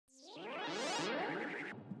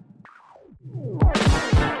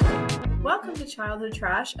Welcome to Childhood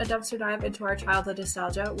Trash, a dumpster dive into our childhood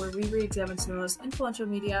nostalgia, where we re-examine some of the most influential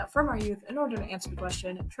media from our youth in order to answer the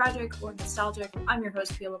question, tragic or nostalgic. I'm your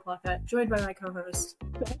host, Pia LaPlaca, joined by my co-host,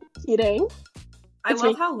 Eating. I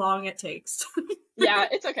love how long it takes. Yeah,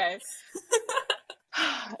 it's okay.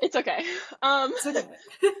 It's okay. It's okay.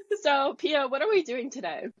 So, Pia, what are we doing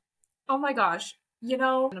today? Oh my gosh. In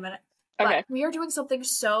a minute. Okay. But we are doing something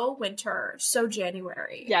so winter, so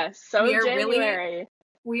January. Yes, so January.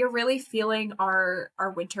 We are really feeling our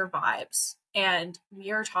winter vibes, and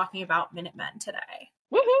we are talking about Minutemen today.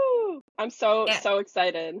 Woohoo! I'm so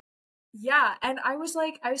excited. Yeah, and I was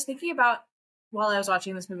thinking about, while I was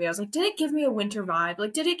watching this movie, I was like, did it give me a winter vibe?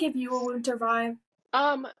 Like, did it give you a winter vibe?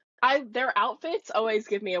 Their outfits always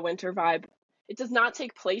give me a winter vibe. It does not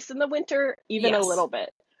take place in the winter, even a little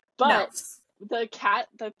bit. But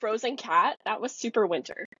the frozen cat, that was super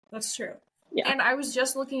winter. That's true. Yeah. And I was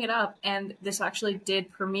just looking it up, and this actually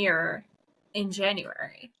did premiere in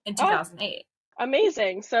January in 2008.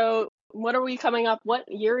 Amazing. So what are we coming up?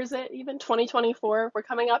 What year is it even? 2024? We're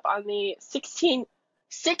coming up on the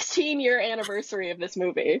 16-year anniversary of this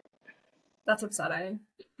movie. That's upsetting.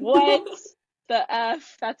 What the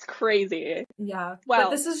F? That's crazy. Yeah. Well,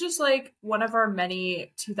 but this is just like one of our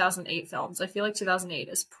many 2008 films. I feel like 2008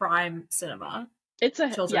 is prime cinema. It's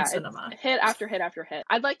a children's cinema. It's hit after hit after hit.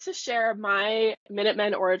 I'd like to share my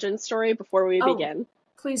Minutemen origin story before we begin.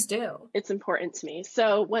 Please do. It's important to me.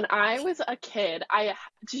 So when I was a kid,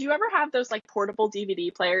 did you ever have those like portable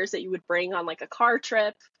DVD players that you would bring on like a car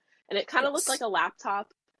trip, and it kind of looked like a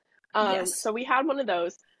laptop? Yes. So we had one of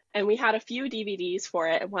those, and we had a few DVDs for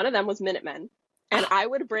it, and one of them was Minutemen. And I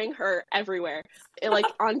would bring her everywhere. Like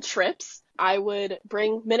on trips, I would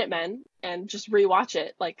bring Minutemen and just rewatch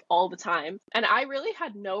it like all the time. And I really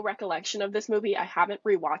had no recollection of this movie. I haven't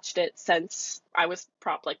rewatched it since I was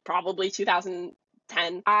probably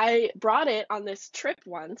 2010. I brought it on this trip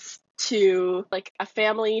once to like a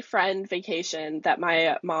family friend vacation that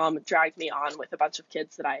my mom dragged me on with a bunch of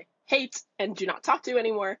kids that I hate and do not talk to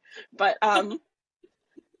anymore. But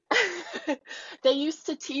they used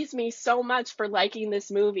to tease me so much for liking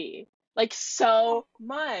this movie, like so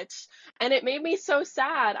much, and it made me so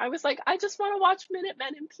sad. I was like, I just want to watch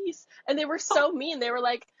Minutemen in peace, and they were so mean. They were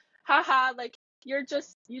like, haha, like you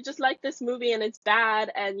just like this movie and it's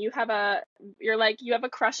bad, and you have a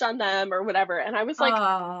crush on them or whatever. And I was like,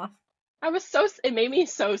 it made me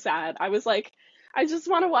so sad. I was like, I just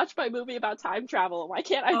want to watch my movie about time travel. Why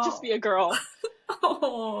can't I just be a girl?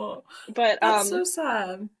 But that's so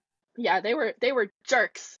sad. Yeah, they were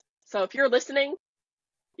jerks. So if you're listening,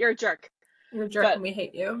 you're a jerk. You're a jerk, and we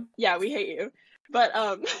hate you. Yeah, we hate you. But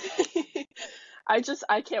I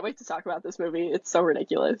can't wait to talk about this movie. It's so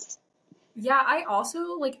ridiculous. Yeah, I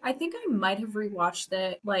also I think I might have rewatched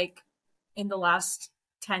it in the last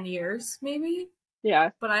 10 years, maybe.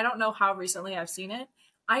 Yeah. But I don't know how recently I've seen it.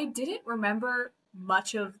 I didn't remember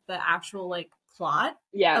much of the actual plot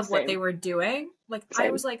of what they were doing. I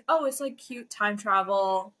was like, oh, it's cute time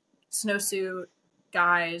travel, snowsuit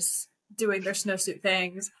guys doing their snowsuit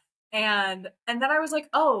things, and then I was like,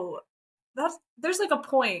 oh, there's a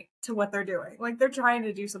point to what they're doing. They're trying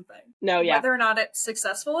to do something. No, yeah. Whether or not it's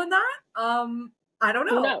successful in that, I don't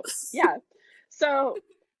know. Who knows? Yeah. So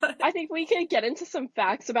I think we could get into some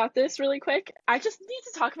facts about this really quick. I just need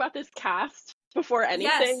to talk about this cast before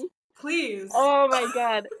anything. Yes, please. Oh my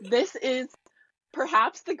god, this is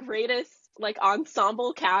perhaps the greatest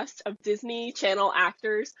ensemble cast of Disney Channel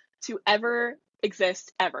actors to ever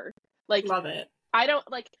exist ever. Love it. I don't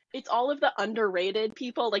it's all of the underrated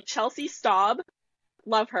people, like Chelsea Staub,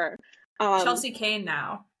 love her. Chelsea Kane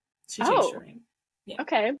now. She changed her name. Yeah.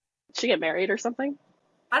 Okay. Did she get married or something?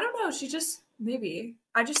 I don't know. She just maybe.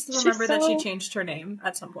 I just remember that she changed her name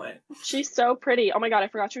at some point. She's so pretty. Oh my god, I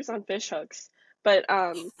forgot she was on Fish Hooks. But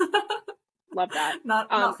love that.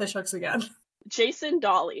 Not Fish Hooks again. Jason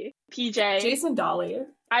Dolly, PJ. Jason Dolly.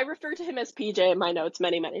 I refer to him as PJ in my notes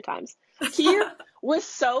many, many times. He was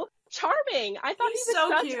so charming. I thought he was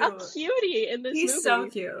such a cutie in this movie. He's so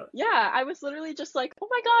cute. Yeah, I was literally just like, oh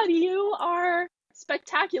my god, you are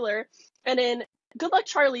spectacular. And in Good Luck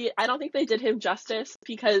Charlie, I don't think they did him justice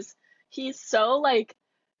because he's so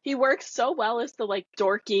he works so well as the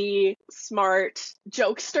dorky, smart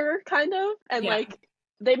jokester kind of. And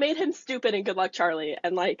they made him stupid in Good Luck Charlie.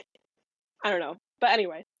 And I don't know. But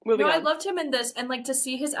anyway, moving on. I loved him in this, and like to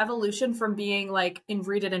see his evolution from being like in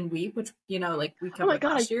Read It and Weep, which like we covered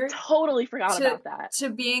last year. I totally forgot about that.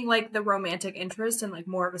 To being like the romantic interest and like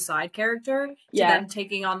more of a side character, to then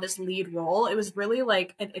taking on this lead role. It was really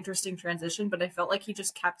like an interesting transition, but I felt like he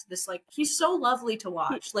just kept this like he's so lovely to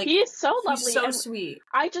watch. Like he is so lovely, he's so sweet.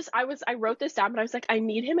 I wrote this down, but I was like, I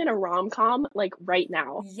need him in a rom-com like right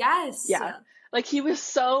now. Yes. Yeah. Like he was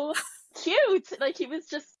so cute. Like he was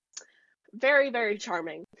just very, very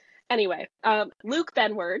charming. Anyway, Luke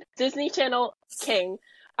Benward, Disney Channel King.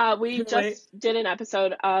 We just did an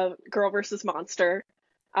episode of Girl vs. Monster,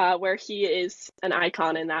 where he is an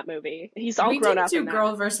icon in that movie. He's all grown up. We didn't do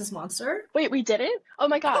Girl vs. Monster? Wait, we didn't? Oh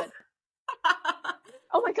my god.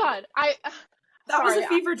 Oh my god. That was a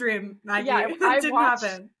fever dream, Maggie. Yeah, it didn't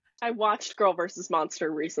happen. I watched Girl vs. Monster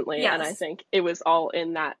recently, and I think it was all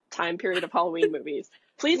in that time period of Halloween movies.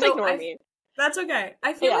 Please ignore me. That's okay.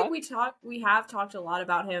 I feel like we have talked a lot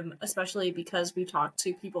about him, especially because we talked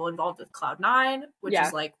to people involved with Cloud9, which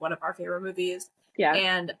is like one of our favorite movies. Yeah.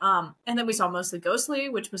 And then we saw Mostly Ghostly,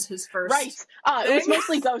 which was his first. Right. It was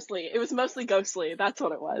mostly Ghostly. It was mostly Ghostly. That's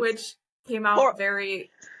what it was. Which came out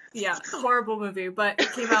horrible movie, but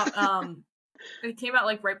it came out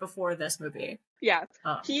like right before this movie. Yeah.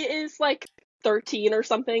 He is like 13 or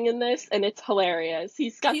something in this, and it's hilarious.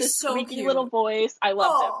 He's got this squeaky little voice. I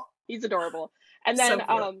love him. He's adorable. And then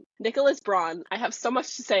Nicholas Braun. I have so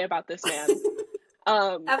much to say about this man.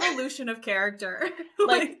 Evolution of character.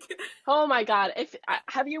 like, oh my god.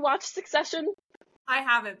 Have you watched Succession? I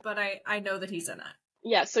haven't, but I know that he's in it.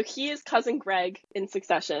 Yeah, so he is Cousin Greg in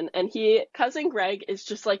Succession, and Cousin Greg is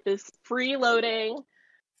just like this freeloading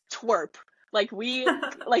twerp. Like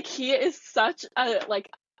he is such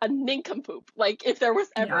a nincompoop. Like, if there was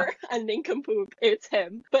ever a nincompoop, it's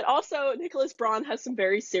him. But also, Nicholas Braun has some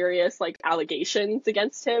very serious, like, allegations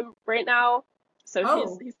against him right now.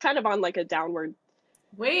 So he's kind of on, like, a downward...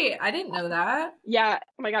 Wait, I didn't know that. Yeah.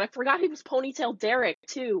 Oh my god, I forgot he was Ponytail Derek,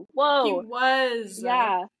 too. Whoa. He was.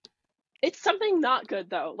 Yeah. It's something not good,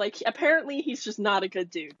 though. Like, apparently he's just not a good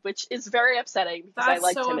dude, which is very upsetting, because I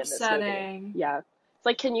liked him in this movie. Yeah. It's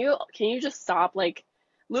like, can you just stop? Like,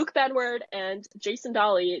 Luke Benward and Jason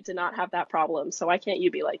Dolley did not have that problem, so why can't you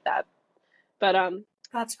be like that? But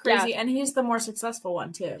that's crazy, and he's the more successful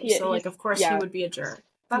one too. So like, of course, he would be a jerk.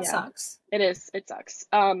 That sucks. It is. It sucks.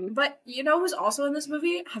 But you know who's also in this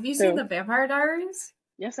movie? Have you seen The Vampire Diaries?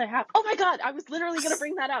 Yes, I have. Oh my god, I was literally gonna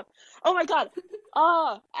bring that up. Oh my god.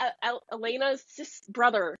 Elena's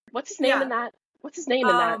brother. What's his name in that? What's his name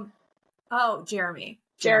in that? Oh, Jeremy.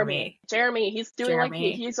 He's doing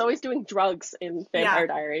he's always doing drugs in Vampire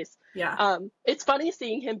Diaries. Yeah. It's funny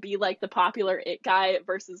seeing him be like the popular it guy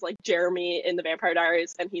versus like Jeremy in the Vampire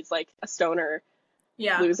Diaries, and he's like a stoner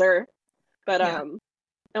loser. But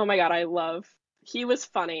oh my god, he was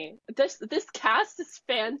funny. This cast is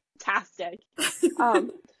fantastic.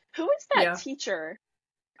 Who is that teacher?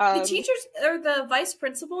 The teachers or the vice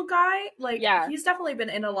principal guy, he's definitely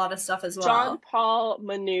been in a lot of stuff as well. Jean-Paul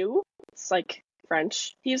Manu. It's like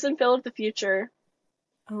French. He's in Phil of the Future.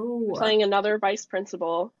 Oh. Playing another vice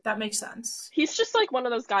principal. That makes sense. He's just like one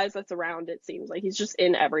of those guys that's around, it seems. Like, he's just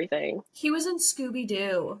in everything. He was in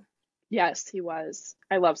Scooby-Doo. Yes, he was.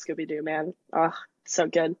 I love Scooby-Doo, man. Ugh, so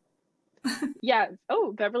good. Yeah.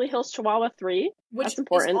 Oh, Beverly Hills Chihuahua 3. Which that's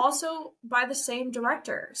important. Is also by the same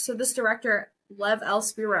director. So this director, Lev L.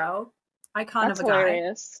 Spiro, icon that's of a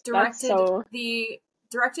hilarious. guy,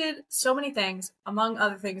 directed so many things, among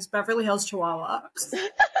other things, Beverly Hills Chihuahua.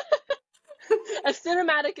 A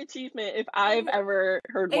cinematic achievement, if I've ever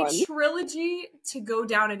heard one. A trilogy to go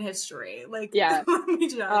down in history. Like, yeah.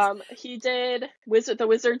 He did The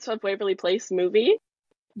Wizards of Waverly Place movie.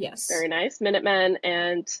 Yes. Very nice. Minutemen,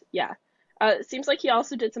 and it seems like he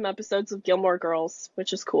also did some episodes of Gilmore Girls,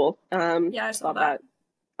 which is cool. I saw that.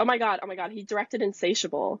 Oh my god, he directed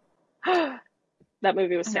Insatiable. That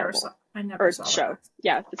movie was terrible. I never saw show. That.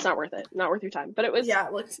 Yeah, it's not worth it. Not worth your time. But it was. Yeah,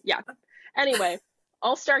 it looks. Yeah. Anyway,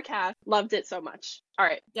 all-star cast, loved it so much. All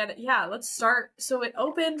right. Yeah, let's start. So it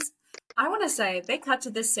opens. I want to say they cut to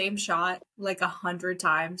this same shot like 100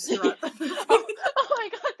 times throughout the movie. Oh my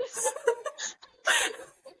god, this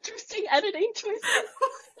interesting editing choices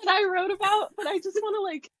that I wrote about, but I just want to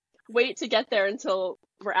like wait to get there until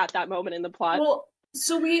we're at that moment in the plot. Well,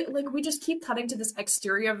 so we just keep cutting to this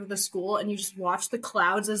exterior of the school, and you just watch the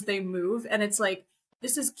clouds as they move, and it's like,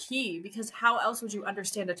 this is key, because how else would you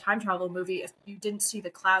understand a time travel movie if you didn't see the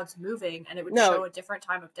clouds moving and it would show a different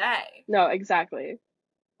time of day? No, exactly.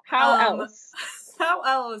 How else? How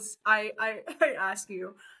else? I ask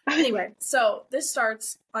you. Anyway, so this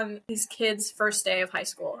starts on these kids' first day of high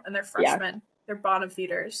school, and they're freshmen. They're bottom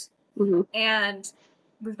feeders. Mm-hmm. And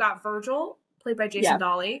we've got Virgil, played by Jason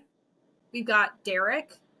Dolley. We've got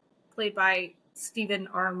Derek, played by Stephen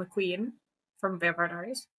R. McQueen from Vampire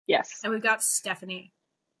Diaries. Yes. And we've got Stephanie,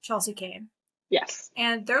 Chelsea Kane. Yes.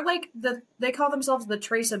 And they're like they call themselves the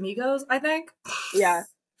Tres Amigos, I think. Yeah.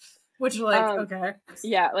 Which like, okay.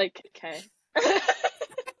 Yeah, like, okay.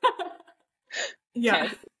 Yeah.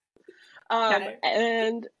 Okay.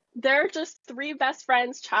 And they're just 3 best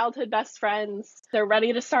friends, childhood best friends. They're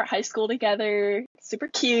ready to start high school together. Super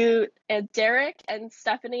cute. And Derek and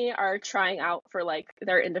Stephanie are trying out for like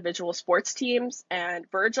their individual sports teams. And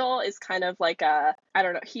Virgil is kind of like I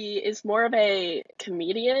don't know, he is more of a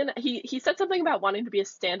comedian. He said something about wanting to be a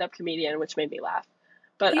stand-up comedian, which made me laugh.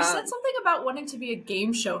 But he said something about wanting to be a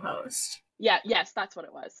game show host. Yeah, yes, that's what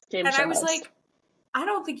it was. Game show host. And I was like, I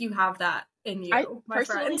don't think you have that in you, my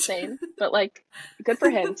friend. Same, but like, good for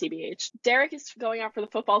him, TBH. Derek is going out for the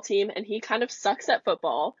football team, and he kind of sucks at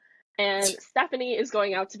football. And Stephanie is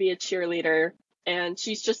going out to be a cheerleader, and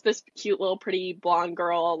she's just this cute little pretty blonde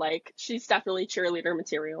girl. Like, she's definitely cheerleader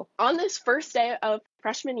material. On this first day of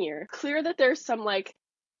freshman year, clear that there's some like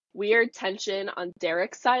weird tension on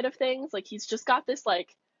Derek's side of things. Like, he's just got this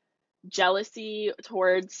like jealousy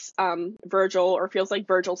towards Virgil, or feels like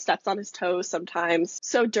Virgil steps on his toes sometimes.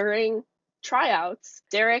 So during tryouts,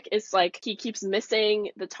 Derek is like, he keeps missing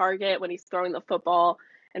the target when he's throwing the football,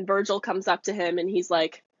 and Virgil comes up to him and he's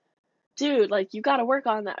like, dude, like, you gotta work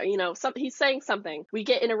on that, you know, he's saying something. We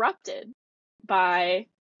get interrupted by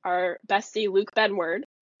our bestie Luke Benward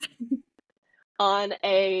on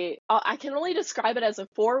I can only describe it as a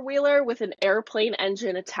 4-wheeler with an airplane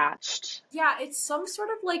engine attached. Yeah, it's some sort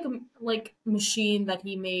of like machine that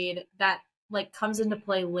he made that like comes into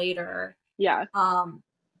play later. Yeah.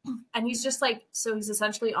 And he's just like, so he's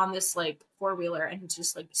essentially on this like 4-wheeler, and he's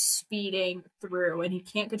just like speeding through, and he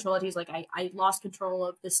can't control it. He's like, I lost control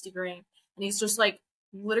of the steering, and he's just like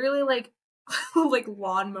literally like like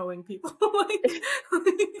lawn mowing people. like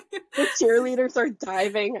the cheerleaders are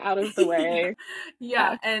diving out of the way.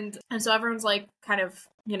 Yeah. And so everyone's like kind of,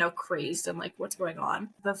 you know, crazed and like, what's going on?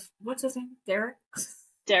 What's his name?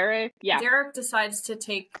 Derek, yeah. Derek decides to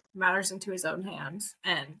take matters into his own hands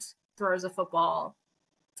and throws a football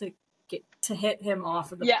to hit him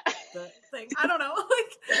off of the thing. I don't know.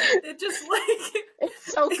 Like, it just like,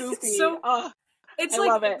 it's so goofy. It's I like,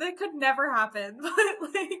 love it. That could never happen,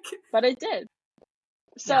 but it did.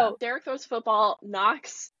 So Derek throws football,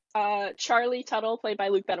 knocks Charlie Tuttle, played by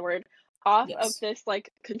Luke Benward, off of this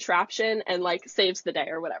like contraption, and like saves the day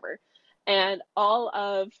or whatever. And all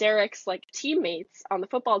of Derek's like teammates on the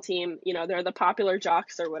football team, you know, they're the popular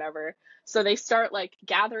jocks or whatever. So they start like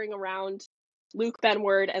gathering around Luke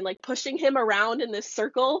Benward and like pushing him around in this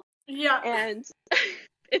circle. Yeah. And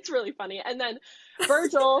it's really funny. And then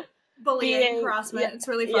Virgil bullying, harassment. It's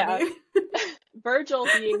really funny. Yeah. Virgil,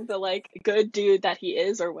 being the like good dude that he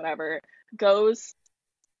is or whatever, goes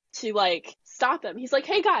to like stop him. He's like,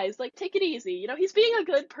 hey guys, like, take it easy. You know, he's being a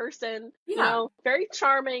good person, you know, very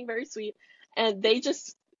charming, very sweet. And they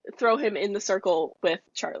just throw him in the circle with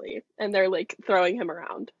Charlie, and they're like throwing him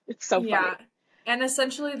around. It's so funny. And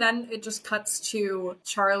essentially then it just cuts to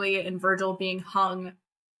Charlie and Virgil being hung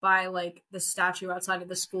by like the statue outside of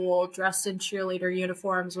the school, dressed in cheerleader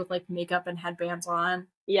uniforms with like makeup and headbands on.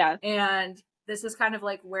 Yeah. And this is kind of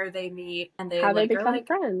like where they meet, and they become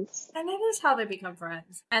friends. And it is how they become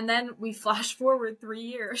friends. And then we flash forward 3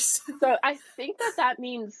 years. So I think that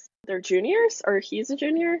means they're juniors, or he's a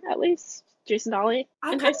junior at least. Jason Dolley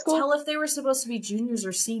in high school. I couldn't tell if they were supposed to be juniors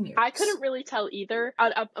or seniors. I couldn't really tell either.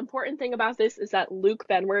 An important thing about this is that Luke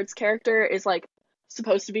Benward's character is like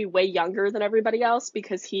supposed to be way younger than everybody else,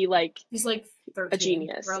 because he's like 13, a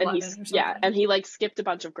genius, and and he like skipped a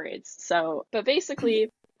bunch of grades. So, but basically,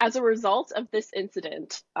 as a result of this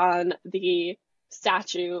incident on the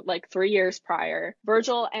statue, like 3 years prior,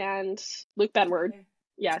 Virgil and Luke Benward,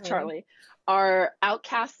 Charlie, are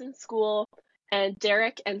outcasts in school. And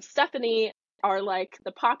Derek and Stephanie are like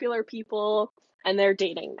the popular people, and they're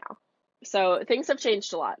dating now. So things have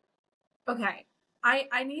changed a lot. Okay.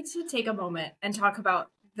 I need to take a moment and talk about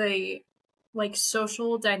the like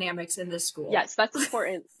social dynamics in this school. Yes, that's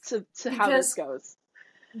important to how this goes.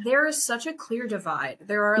 There is such a clear divide.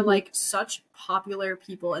 There are like such popular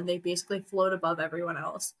people, and they basically float above everyone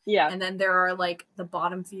else. Yeah. And then there are like the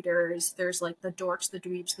bottom feeders. There's like the dorks, the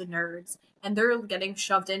dweebs, the nerds, and they're getting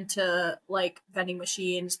shoved into like vending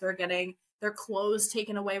machines. They're getting their clothes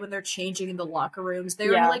taken away when they're changing in the locker rooms.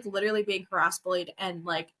 They're like literally being harassed, bullied, and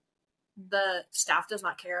like the staff does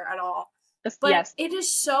not care at all. But it is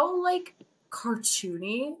so like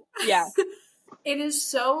cartoony. Yeah. It is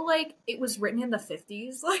so, like, it was written in the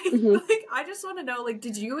 50s. Like, like I just want to know, like,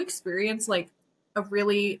 did you experience, like, a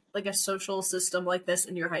really, like, a social system like this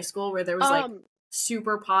in your high school where there was, like,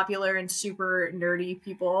 super popular and super nerdy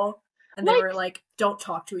people and they were, like, don't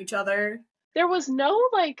talk to each other? There was no,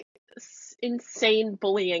 like, insane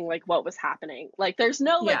bullying, like, what was happening. Like, there's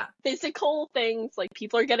no, like, physical things, like,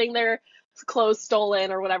 people are getting their clothes stolen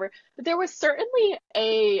or whatever, but there was certainly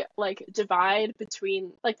a, like, divide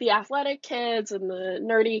between, like, the athletic kids and the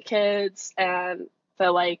nerdy kids and the,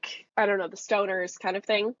 like, I don't know, the stoners kind of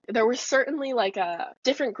thing. There were certainly, like,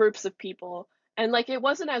 different groups of people, and, like, it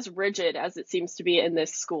wasn't as rigid as it seems to be in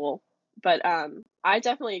this school, but I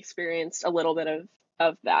definitely experienced a little bit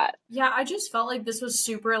of that. Yeah, I just felt like this was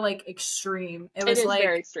super, like, extreme. It is like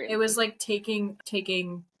very extreme. It was like taking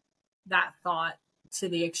that thought to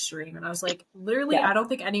the extreme, and I was like, literally, I don't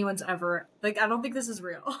think anyone's ever, like, I don't think this is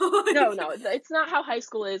real. No, it's not how high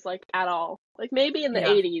school is, like, at all. Like, maybe in the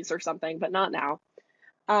 80s or something, but not now.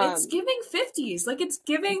 It's giving 50s. Like, it's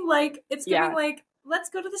giving, like, like, let's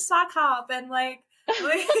go to the sock hop and, like,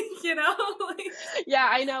 you know? Like... Yeah,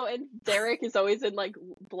 I know, and Derek is always in, like,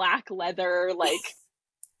 black leather, like,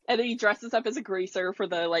 and then he dresses up as a greaser for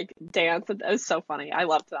the, like, dance, and it was so funny. I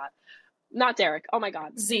loved that. Not Derek. Oh my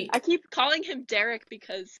god. Zeke. I keep calling him Derek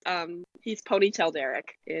because he's Ponytail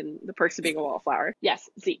Derek in The Perks of Being a Wallflower. Yes,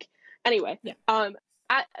 Zeke. Anyway, so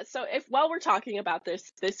while we're talking about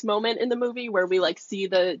this moment in the movie where we, like, see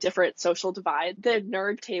the different social divide, the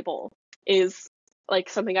nerd table is, like,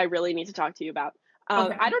 something I really need to talk to you about.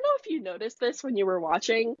 Okay. I don't know if you noticed this when you were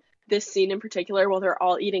watching this scene in particular while they're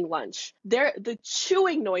all eating lunch. The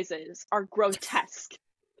chewing noises are grotesque.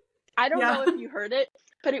 I don't know if you heard it,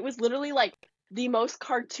 but it was literally, like, the most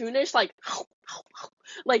cartoonish, like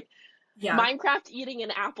Minecraft eating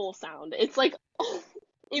an apple sound. It's like,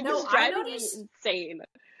 it was driving me insane.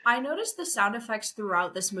 I noticed the sound effects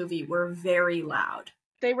throughout this movie were very loud.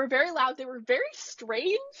 They were very loud. They were very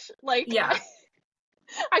strange. Like,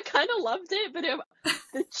 I kind of loved it, but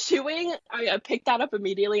the chewing, I picked that up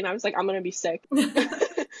immediately, and I was like, I'm gonna be sick.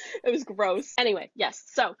 It was gross. Anyway, yes.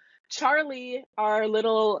 So Charlie, our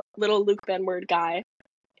little Luke Benward guy,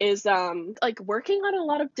 is like working on a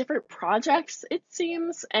lot of different projects, it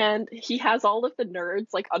seems, and he has all of the nerds,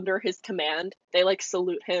 like, under his command. They, like,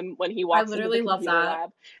 salute him when he walks into the computer lab.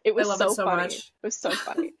 It was so funny. Much. It was so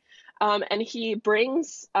funny. And he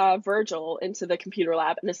brings Virgil into the computer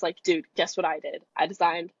lab and is like, dude, guess what I did? I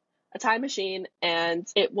designed a time machine and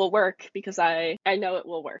it will work because I know it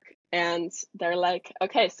will work. And they're like,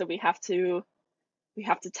 okay, so we have to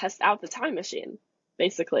test out the time machine,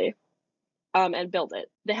 basically, and build it.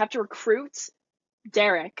 They have to recruit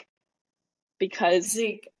Derek because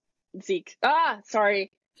Zeke, because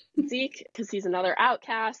he's another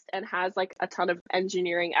outcast and has, like, a ton of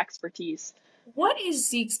engineering expertise. What is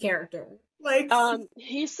Zeke's character? Like,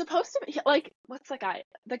 he's supposed to be, like, what's the guy?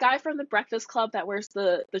 The guy from the Breakfast Club that wears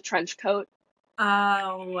the trench coat.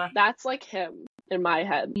 Oh. That's, like, him in my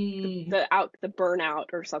head. The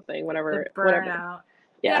burnout or something, whatever. The burnout. Whatever.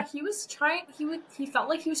 Yeah, he was trying, he felt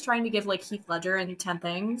like he was trying to give, like, Heath Ledger in 10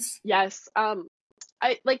 Things. Yes.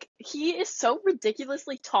 He is so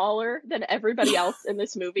ridiculously taller than everybody else in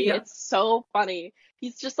this movie. Yeah. It's so funny.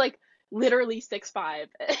 He's just, like, literally 6'5".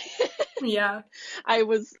 Yeah. I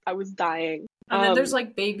was dying. And then there's,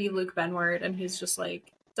 like, baby Luke Benward, and he's just,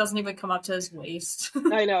 like, doesn't even come up to his waist.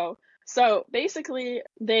 I know. So, basically,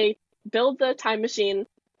 they build the time machine,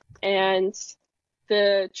 and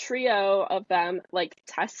the trio of them, like,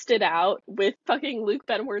 test it out with fucking Luke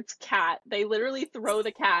Benward's cat. They literally throw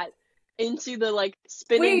the cat into the, like,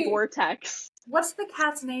 spinning vortex. What's the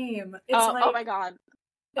cat's name? It's oh my god.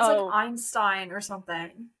 It's like Einstein or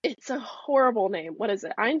something. It's a horrible name. What is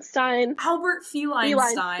it? Einstein? Albert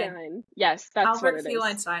Feinstein. Yes, that's Albert what it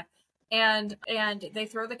Feinstein. And they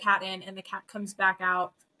throw the cat in, and the cat comes back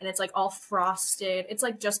out, and it's, like, all frosted. It's,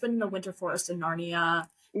 like, just been in the winter forest in Narnia.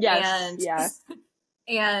 Yes,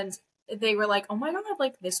 and they were like, oh my god,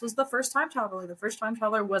 like, this was the first time traveler. The first time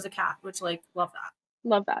traveler was a cat, which, like, love that.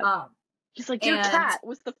 Love that. He's like, your cat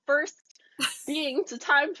was the first being to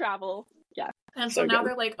time travel. Yeah. And so now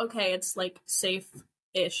they're like, okay, it's, like,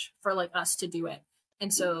 safe-ish for, like, us to do it.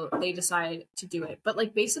 And so they decide to do it. But,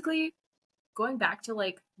 like, basically, going back to,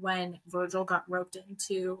 like, when Virgil got roped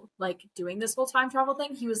into, like, doing this whole time travel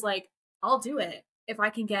thing, he was like, I'll do it if I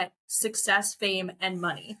can get success, fame, and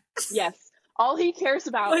money. Yes. All he cares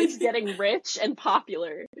about is getting rich and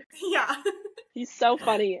popular. Yeah. He's so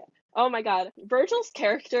funny. Oh my god. Virgil's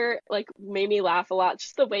character, like, made me laugh a lot.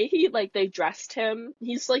 Just the way he, like, they dressed him.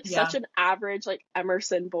 He's, like, such an average, like,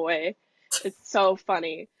 Emerson boy. It's so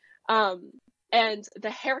funny. And the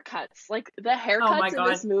haircuts, like the haircuts in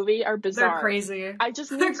this movie are bizarre. They're crazy. I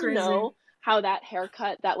just need to know how that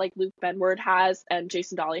haircut that like Luke Benward has and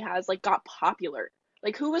Jason Dolley has like got popular.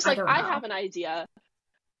 Like who was like, I have an idea.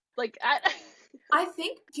 Like I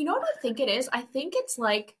think, do you know what I think it is? I think it's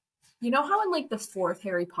like, you know how in like the fourth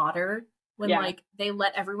Harry Potter, when like they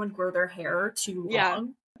let everyone grow their hair too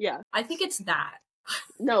long? Yeah. I think it's that.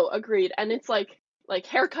 No, agreed. And it's like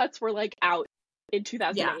haircuts were like out in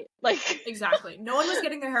 2008. Yeah, like exactly. No one was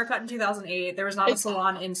getting their haircut in 2008. There was not a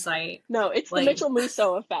salon in sight. No, it's like, the Mitchell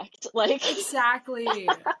Musso effect. Like exactly.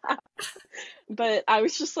 But I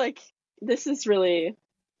was just like, this is really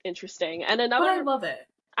interesting. And another, but I love it.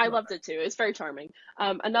 I loved it too. It's very charming.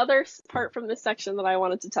 Another part from this section that I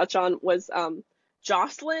wanted to touch on was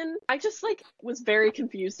Jocelyn. I just like was very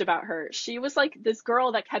confused about her. She was like this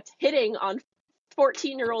girl that kept hitting on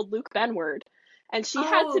 14-year-old Luke Benward, and she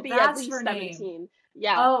had to be at least 17. Name.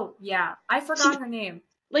 Yeah. Oh yeah, I forgot her name.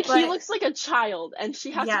 Like he looks like a child, and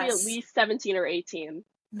she has to be at least 17 or 18.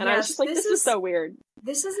 And I was just like, this is so weird.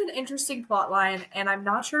 This is an interesting plot line, and I'm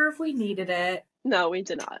not sure if we needed it. No, we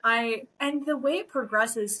did not. And the way it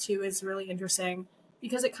progresses too is really interesting,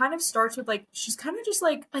 because it kind of starts with like, she's kind of just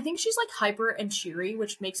like, I think she's like hyper and cheery,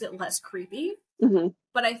 which makes it less creepy. Mm-hmm.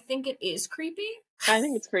 But I think it is creepy. I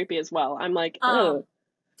think it's creepy as well. I'm like, oh.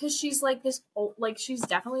 Because she's like this old, like she's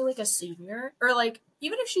definitely like a senior, or like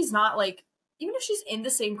even if she's not like, even if she's in the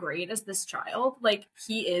same grade as this child, like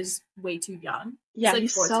he is way too young. Yeah,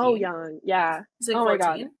 he's like, so young. Yeah. He's like 14. My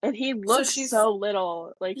god. And he looks so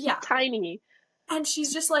little, like he's tiny. And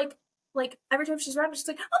she's just like every time she's around, she's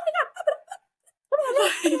like, oh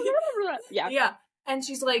my god. Yeah. And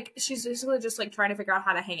she's basically just like trying to figure out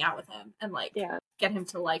how to hang out with him and like get him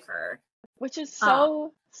to like her. Which is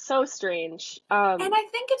so strange. And I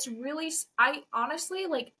think it's really, I honestly,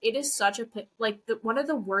 like, it is such a, like, one of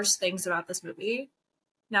the worst things about this movie,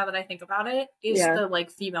 now that I think about it, is the, like,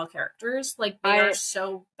 female characters. Like, they are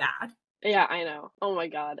so bad. Yeah, I know. Oh my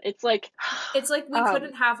god. It's like we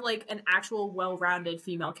couldn't have, like, an actual well-rounded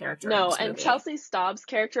female character. No, and Chelsea Staub's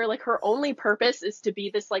character, like, her only purpose is to be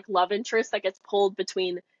this, like, love interest that gets pulled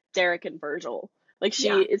between Derek and Virgil. Like, she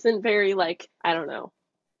isn't very, like, I don't know.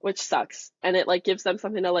 Which sucks. And it, like, gives them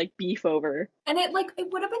something to, like, beef over. And it, like,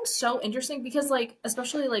 it would have been so interesting because, like,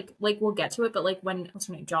 especially, like, we'll get to it, but, like, when, what's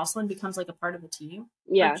her name? Jocelyn becomes, like, a part of the team.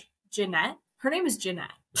 Yeah. Jeanette? Her name is Jeanette.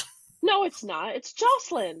 No, it's not. It's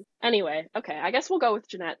Jocelyn. Anyway, okay. I guess we'll go with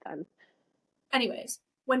Jeanette then. Anyways,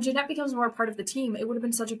 when Jeanette becomes more a part of the team, it would have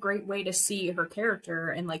been such a great way to see her character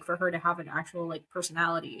and, like, for her to have an actual, like,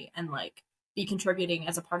 personality and, like, be contributing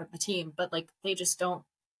as a part of the team. But, like, they just don't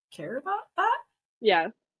care about that. Yeah.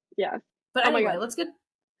 But anyway, let's get...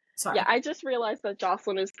 Sorry. Yeah, I just realized that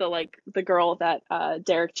Jocelyn is the girl that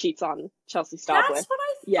Derek cheats on Chelsea Staub with. That's what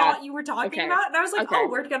I thought you were talking about, and I was like, oh,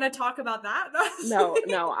 we're gonna talk about that?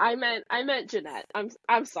 No, I meant Jeanette.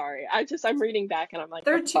 I'm sorry. I'm reading back and I'm like,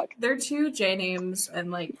 they're two J names,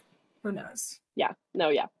 and like, who knows? Yeah.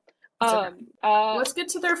 Okay. Let's get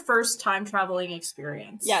to their first time traveling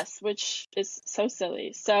experience. Yes, which is so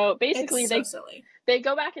silly. So basically, they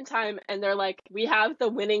go back in time and they're like, we have the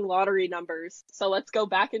winning lottery numbers, so let's go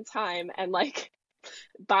back in time and like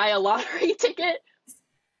buy a lottery ticket.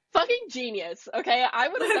 Fucking genius. Okay, I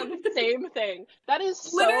would have done the same thing. That is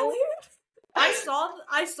so. Literally,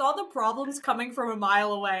 I saw the problems coming from a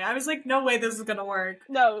mile away. I was like, no way this is gonna work.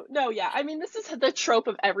 No, yeah. I mean, this is the trope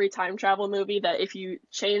of every time travel movie, that if you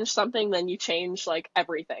change something, then you change like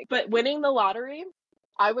everything. But winning the lottery,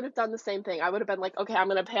 I would have done the same thing. I would have been like, okay, I'm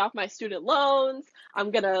gonna pay off my student loans.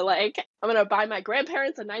 I'm gonna buy my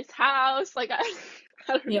grandparents a nice house. Like, I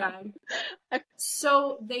don't know.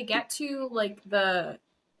 So they get to like the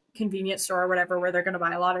convenience store or whatever where they're going to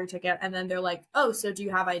buy a lottery ticket, and then they're like, oh, so do you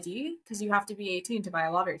have ID? Because you have to be 18 to buy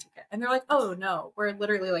a lottery ticket. And they're like, oh no, we're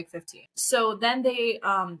literally like 15. So then they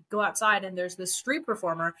go outside and there's this street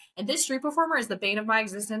performer, and this street performer is the bane of my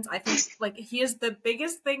existence. I think like he is the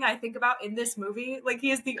biggest thing I think about in this movie. Like,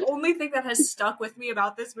 he is the only thing that has stuck with me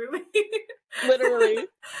about this movie. Literally.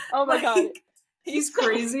 Oh my god. He's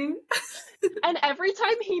crazy. And every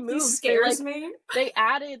time he moves, he scares me. They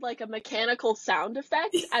added like a mechanical sound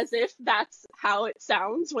effect as if that's how it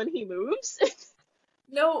sounds when he moves.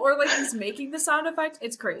 No, or like he's making the sound effect.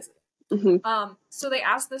 It's crazy. Mm-hmm. So they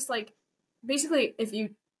asked this, like, basically, if you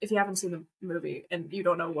haven't seen the movie and you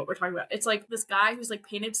don't know what we're talking about, it's like this guy who's like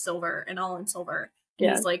painted silver and all in silver, and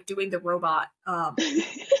he's like doing the robot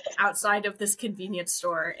outside of this convenience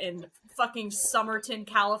store in fucking Summerton,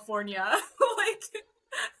 California.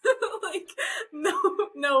 like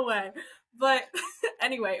no way. But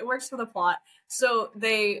anyway, it works for the plot. So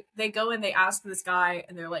they go and they ask this guy,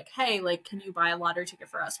 and they're like, hey, like, can you buy a lottery ticket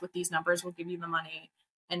for us with these numbers? We'll give you the money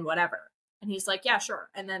and whatever. And he's like, yeah, sure.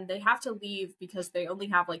 And then they have to leave because they only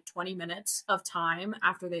have like 20 minutes of time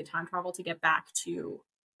after they time travel to get back to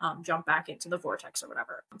jump back into the vortex or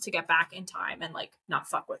whatever, to get back in time and like not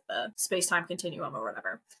fuck with the space-time continuum or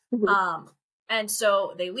whatever. Mm-hmm. And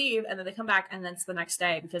so they leave, and then they come back, and then it's the next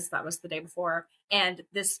day because that was the day before. And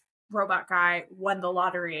this robot guy won the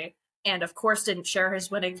lottery, and of course didn't share his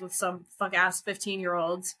winnings with some fuck ass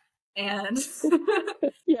 15-year-olds. And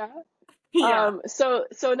yeah. So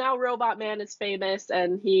now Robot Man is famous,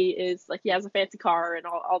 and he is like, he has a fancy car and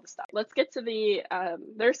all the stuff. Let's get to the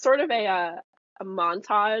there's sort of a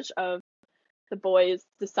montage of the boys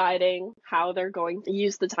deciding how they're going to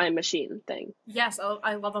use the time machine thing. Yes,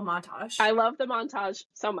 I love a montage. I love the montage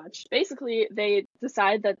so much. Basically, they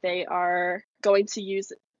decide that they are going to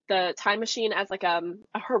use the time machine as like a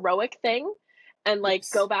heroic thing, and like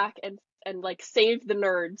go back and like save the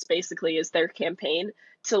nerds, basically, is their campaign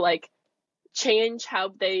to like change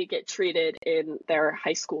how they get treated in their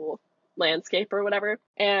high school landscape or whatever.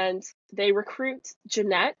 And they recruit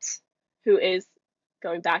Jeanette, who is,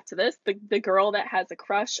 going back to this, the girl that has a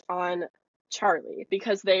crush on Charlie,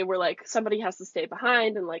 because they were like, somebody has to stay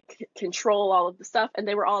behind and like control all of the stuff, and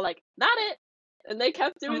they were all like, not it, and they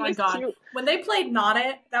kept doing this. Cute... when they played Not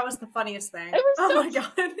It, that was the funniest thing. It was my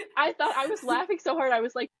god. I thought, I was laughing so hard. I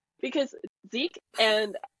was like, because Zeke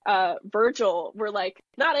and Virgil were like,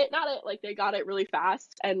 not it, like they got it really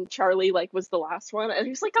fast, and Charlie like was the last one, and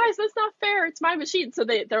he's like, guys, that's not fair, it's my machine. So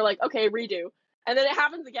they're like, okay, redo. And then it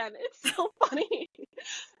happens again. It's so funny.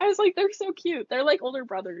 I was like, they're so cute. They're like older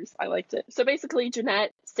brothers. I liked it. So basically,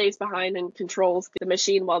 Jeanette stays behind and controls the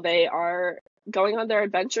machine while they are going on their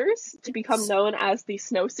adventures to become known as the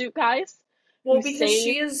snowsuit guys. Well,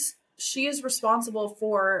 because she is responsible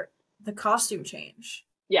for the costume change.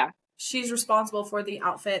 Yeah. She's responsible for the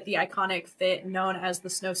outfit, the iconic fit known as the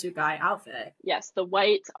snowsuit guy outfit. Yes, the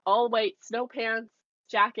white, all white snow pants,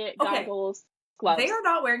 jacket, goggles. Gloves. They are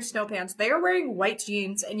not wearing snow pants. They are wearing white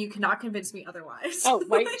jeans, and you cannot convince me otherwise. Oh,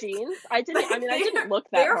 white jeans? I didn't look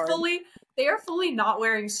that hard. They are fully not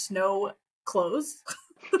wearing snow clothes.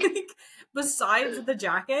 Like, besides the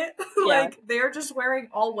jacket, like, they're just wearing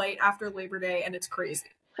all white after Labor Day, and it's crazy.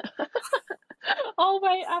 All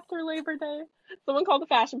white after Labor Day. Someone called the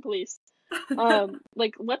fashion police.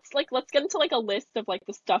 Let's get into like a list of like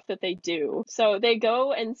the stuff that they do. So they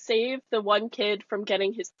go and save the one kid from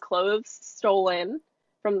getting his clothes stolen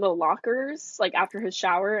from the lockers, like after his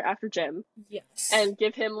shower after gym. Yes. And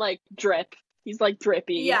give him like drip. He's like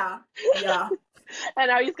drippy. Yeah. And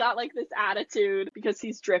now he's got like this attitude because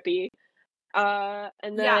he's drippy.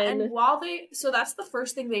 And then so that's the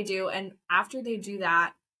first thing they do, and after they do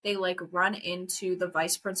that, they like run into the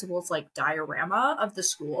vice principal's like diorama of the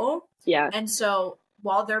school. Yeah. And so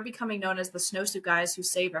while they're becoming known as the snowsuit guys who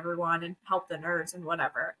save everyone and help the nerds and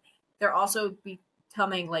whatever, they're also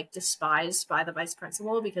becoming like despised by the vice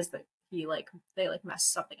principal because they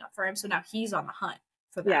messed something up for him. So now he's on the hunt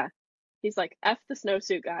for that. Yeah. He's like, F the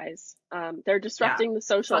snowsuit guys. They're disrupting the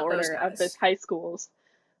social order of this high schools.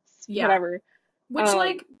 Yeah. Whatever. Which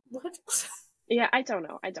like what? Yeah, I don't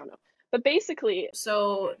know. But basically,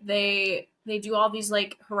 so they do all these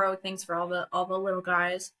like heroic things for all the little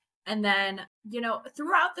guys, and then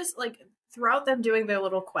throughout them doing their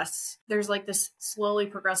little quests, there's like this slowly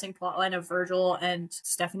progressing plotline of Virgil and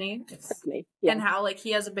Stephanie, and how like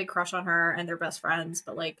he has a big crush on her, and they're best friends,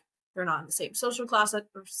 but like they're not in the same social class. They're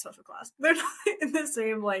not in the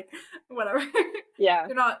same like whatever. Yeah,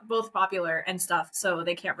 they're not both popular and stuff, so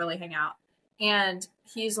they can't really hang out. And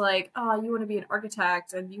he's like, oh, you want to be an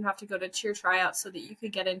architect and you have to go to cheer tryouts so that you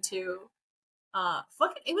could get into,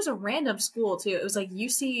 it was a random school too. It was like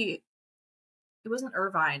UC, it wasn't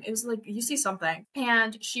Irvine. It was like UC something.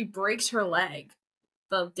 And she breaks her leg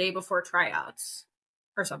the day before tryouts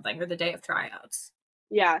or something, or the day of tryouts.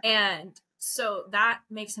 Yeah. And so that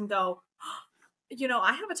makes him go,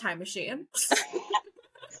 I have a time machine.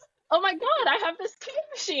 Oh my god, I have this time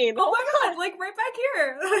machine. Oh my god, like right back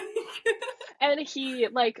here. And he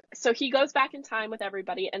he goes back in time with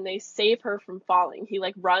everybody and they save her from falling. He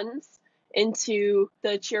like runs into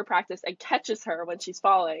the cheer practice and catches her when she's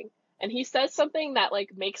falling. And he says something that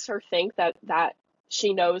like makes her think that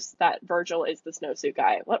she knows that Virgil is the snowsuit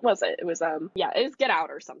guy. What was it? It was it was Get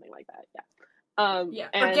Out or something like that. Yeah.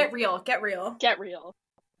 Or Get Real. Get Real.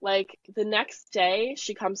 Like, the next day,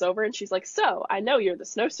 she comes over and she's like, so, I know you're the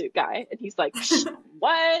snowsuit guy. And he's like,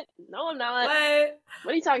 what? No, I'm not.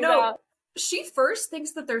 What are you talking about? She first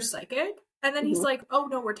thinks that they're psychic. And then he's like, oh,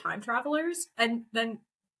 no, we're time travelers. And then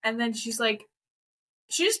And then she's like,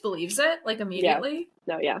 she just believes it, like, immediately.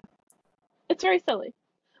 Yeah. No, yeah. It's very silly.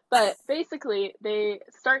 But basically, they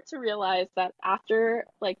start to realize that after,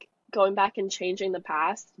 like, going back and changing the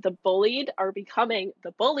past, the bullied are becoming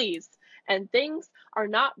the bullies. And things are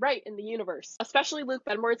not right in the universe. Especially Luke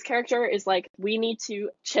Benmore's character is like, we need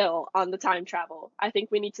to chill on the time travel. I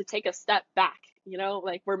think we need to take a step back. You know,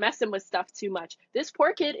 like, we're messing with stuff too much. This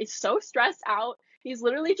poor kid is so stressed out. He's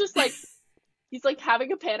literally just like, he's like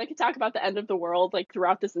having a panic attack about the end of the world, like,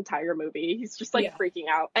 throughout this entire movie. He's just like freaking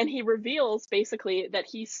out. And he reveals basically that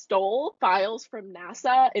he stole files from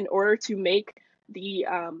NASA in order to make the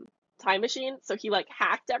time machine. So he like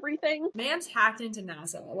hacked everything. Man's hacked into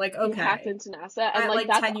NASA. Like, okay. He hacked into NASA. And like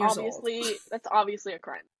that's 10 years obviously old. That's obviously a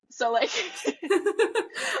crime. So like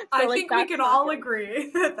I think we can all agree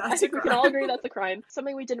that that's I think we can all agree that's a crime.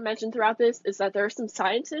 Something we didn't mention throughout this is that there are some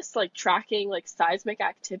scientists like tracking like seismic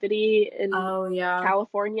activity in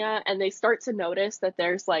California, and they start to notice that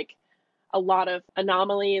there's like a lot of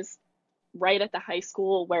anomalies right at the high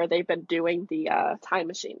school where they've been doing the time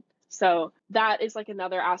machine. So that is like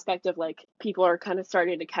another aspect of like people are kind of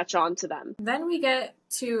starting to catch on to them. Then we get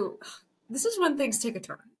to, this is when things take a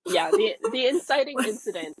turn. Yeah, the inciting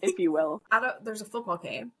incident, if you will. There's a football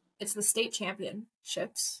game. It's the state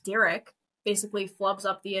championships. Derek basically flubs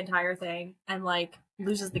up the entire thing and like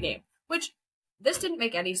loses the game. Which, this didn't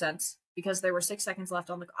make any sense because there were 6 seconds left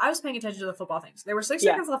on the. I was paying attention to the football things. There were 6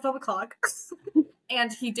 seconds left on the clock,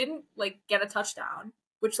 and he didn't like get a touchdown.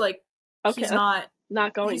 Which like he's not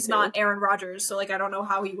going. He's not Aaron Rodgers, so like I don't know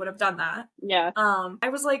how he would have done that. Yeah. I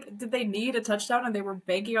was like, did they need a touchdown? And they were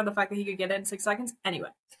banking on the fact that he could get it in 6 seconds. Anyway,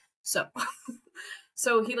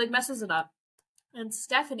 so he like messes it up, and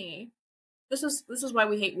Stephanie. This is why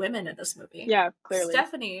we hate women in this movie. Yeah, clearly.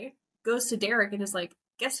 Stephanie goes to Derek and is like,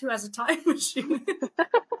 guess who has a time machine?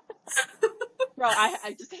 Bro,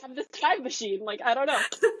 I just have this time machine. Like, I don't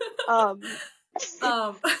know.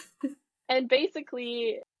 And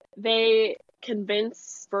basically, they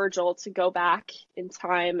convince Virgil to go back in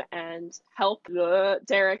time and help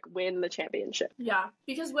Derek win the championship. Yeah,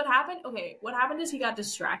 because what happened is he got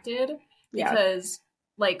distracted because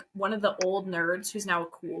like one of the old nerds who's now a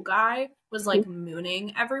cool guy was like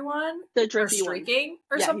mooning everyone. The drippy streaking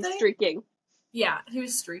or something. He's streaking. Yeah, he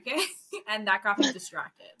was streaking and that got him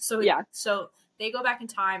distracted. So so they go back in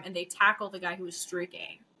time and they tackle the guy who was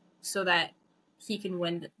streaking so that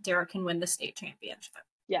Derek can win the state championship.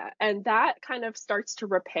 Yeah, and that kind of starts to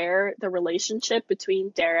repair the relationship between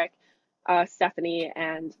Derek, Stephanie,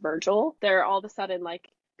 and Virgil. They're all of a sudden like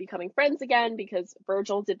becoming friends again because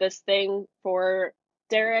Virgil did this thing for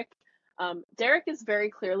Derek. Derek is very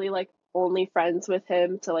clearly like only friends with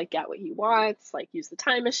him to like get what he wants, like use the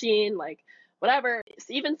time machine, like whatever.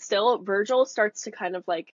 Even still, Virgil starts to kind of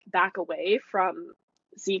like back away from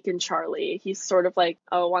Zeke and Charlie. He's sort of like,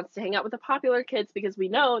 wants to hang out with the popular kids because we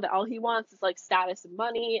know that all he wants is like status and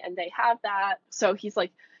money, and they have that. So he's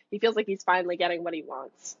like, he feels like he's finally getting what he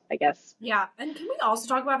wants, I guess. Yeah, and can we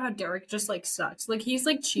also talk about how Derek just like sucks? Like he's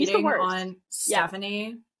like cheating on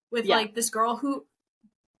Stephanie with like this girl who,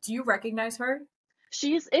 do you recognize her?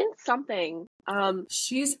 She's in something.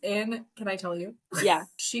 She's in, can I tell you? Yeah.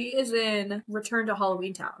 She is in Return to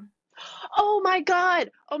Halloween Town. Oh my god.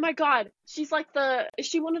 She's like is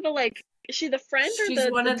she one of the like, is she the friend or she's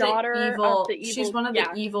one the of daughter the evil, of the evil? She's one of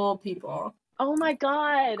the evil people. Oh my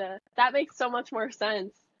god. That makes so much more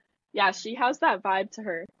sense. Yeah, she has that vibe to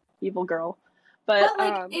her. Evil girl. But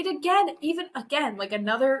like even again, like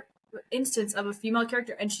another instance of a female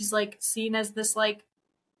character, and she's like seen as this like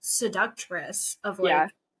seductress of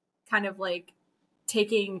like kind of like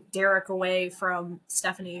taking Derek away from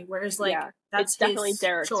Stephanie, whereas like that's definitely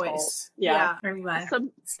Derek's choice. Fault. Yeah. Anyway,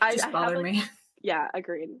 it just bothered me. Yeah,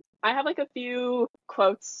 agreed. I have like a few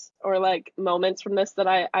quotes or like moments from this that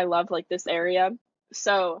I love, like this area.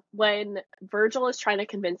 So when Virgil is trying to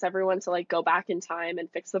convince everyone to like go back in time and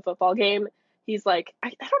fix the football game, he's like, I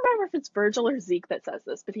don't remember if it's Virgil or Zeke that says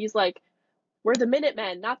this, but he's like, we're the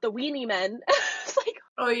Minutemen, not the Weenie Men. It's like,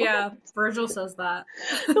 oh yeah, Virgil says that.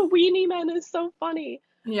 The Weenie Men is so funny.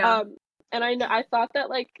 Yeah. And I thought that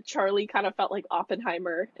like Charlie kind of felt like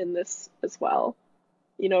Oppenheimer in this as well.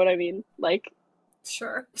 You know what I mean? Like,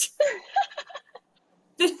 sure.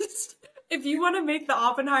 If you want to make the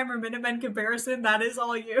Oppenheimer Minutemen comparison, that is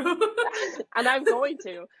all you. And I'm going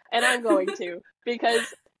to,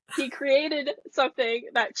 because he created something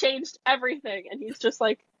that changed everything, and he's just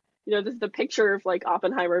like, you know, this is the picture of like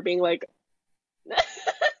Oppenheimer being like,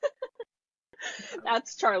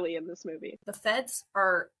 that's Charlie in this movie. The feds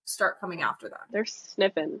start coming after them. They're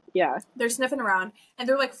sniffing, yeah. They're sniffing around, and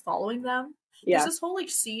they're like following them. There's this whole like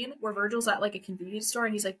scene where Virgil's at like a convenience store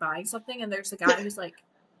and he's like buying something, and there's a guy who's like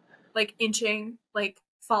inching, like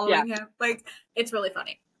following him. Like, it's really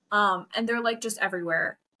funny. And they're like just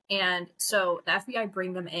everywhere. And so the FBI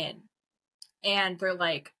bring them in, and they're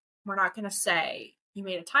like, we're not gonna say you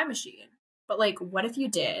made a time machine, but like, what if you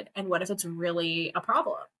did, and what if it's really a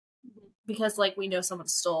problem? Because like, we know someone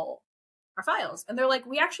stole our files. And they're like,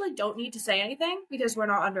 we actually don't need to say anything because we're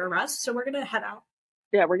not under arrest, so we're gonna head out.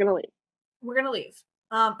 Yeah, we're gonna leave.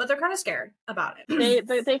 But they're kind of scared about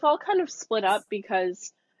it. They've all kind of split up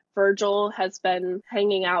because Virgil has been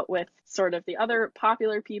hanging out with sort of the other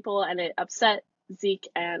popular people, and it upset Zeke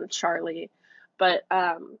and Charlie. But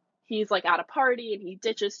he's like at a party, and he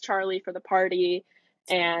ditches Charlie for the party,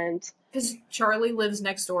 and because Charlie lives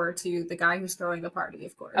next door to the guy who's throwing the party,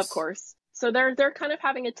 of course. So they're kind of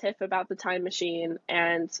having a tiff about the time machine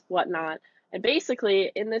and whatnot. And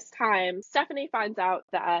basically, in this time, Stephanie finds out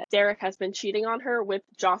that Derek has been cheating on her with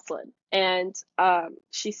Jocelyn. And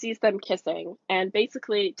she sees them kissing. And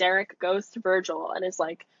basically, Derek goes to Virgil and is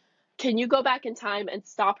like, can you go back in time and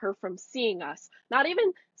stop her from seeing us? Not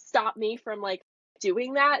even stop me from, like,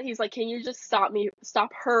 doing that. He's like, can you just stop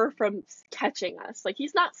her from catching us? Like,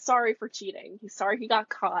 he's not sorry for cheating. He's sorry he got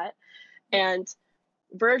caught. And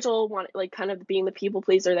Virgil, like, kind of being the people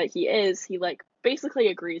pleaser that he is, he, like, basically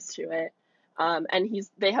agrees to it. And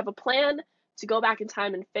they have a plan to go back in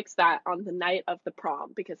time and fix that on the night of the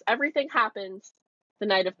prom, because everything happens the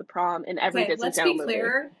night of the prom in every Disney Channel movie. Let's be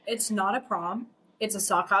clear, it's not a prom, it's a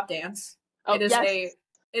sock hop dance. Oh, it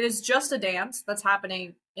is just a dance that's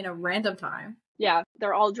happening in a random time. Yeah,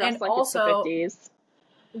 they're all dressed and like also, it's the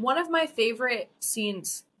 50s. One of my favorite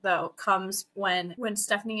scenes, though, comes when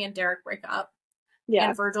Stephanie and Derek break up. Yeah.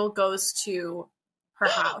 And Virgil goes to her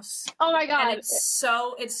house. Oh my god. And it's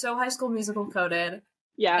so High School Musical coded.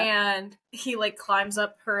 Yeah. And he like climbs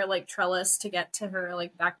up her like trellis to get to her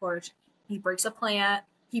like back porch. He breaks a plant.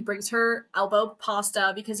 He brings her elbow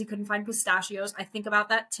pasta because he couldn't find pistachios. I think about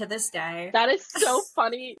that to this day. That is so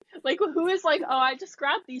funny. Like, who is like, oh, I just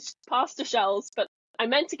grabbed these pasta shells, but I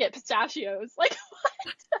meant to get pistachios. Like,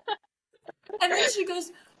 what? And then she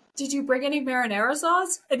goes, did you bring any marinara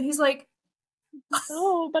sauce? And he's like,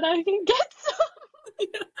 no, but I can get some.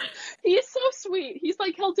 He's so sweet. He's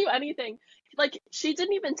like, he'll do anything. Like, she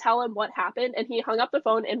didn't even tell him what happened, and he hung up the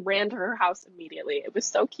phone and ran to her house immediately. It was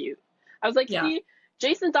so cute. I was like,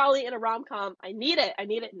 Jason Dolly in a rom-com. I need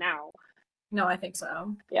it now. No, I think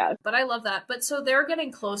so. Yeah. But I love that. But so they're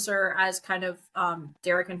getting closer as kind of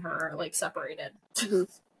Derek and her are like separated. Mm-hmm.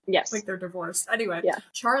 Yes. Like they're divorced. Anyway, yeah.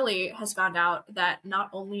 Charlie has found out that not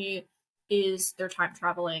only is their time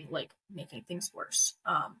traveling like making things worse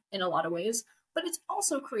in a lot of ways, but it's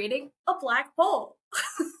also creating a black hole.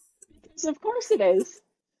 Because of course it is.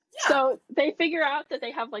 Yeah. So they figure out that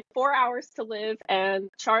they have like 4 hours to live, and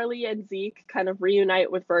Charlie and Zeke kind of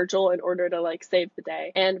reunite with Virgil in order to like save the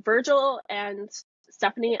day. And Virgil and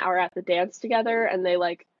Stephanie are at the dance together, and they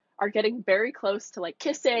like are getting very close to like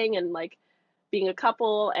kissing and like being a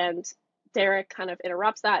couple. And Derek kind of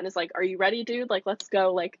interrupts that and is like, are you ready, dude? Like, let's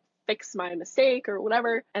go like fix my mistake or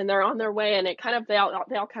whatever. And they're on their way, and it kind of they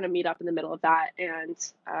all kind of meet up in the middle of that. And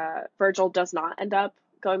Virgil does not end up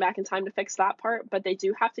going back in time to fix that part, but they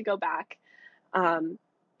do have to go back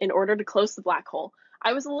in order to close the black hole.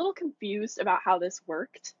 I was a little confused about how this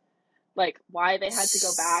worked, like why they had to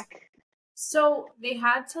go back. So they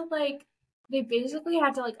basically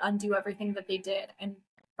had to like undo everything that they did, and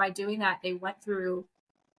by doing that they went through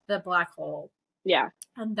the black hole. Yeah.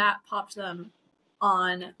 And that popped them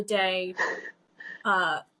on the day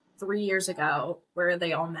 3 years ago where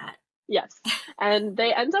they all met. Yes. And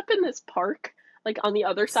they end up in this park like on the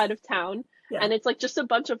other side of town. Yeah. And it's like just a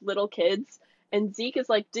bunch of little kids, and Zeke is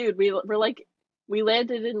like, dude, we're like, we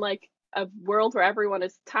landed in like a world where everyone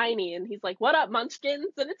is tiny, and he's like, what up,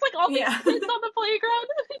 munchkins? And it's like all these kids on the playground.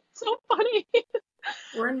 It's so funny.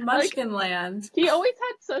 We're in munchkin land. He always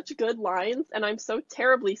had such good lines, and I'm so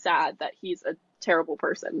terribly sad that he's a terrible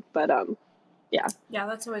person, but yeah,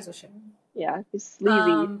 that's always a shame. Yeah, he's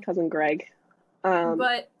sleazy cousin Greg.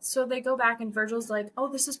 But so they go back, and Virgil's like,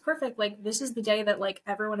 oh, this is perfect. Like, this is the day that like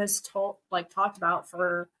everyone has talked about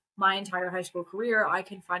for my entire high school career. I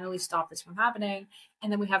can finally stop this from happening.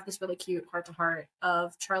 And then we have this really cute heart-to-heart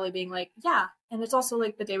of Charlie being like, yeah, and it's also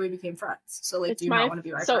like the day we became friends. So like, do you not want to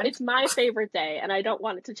be my friend? So it's my favorite day, and I don't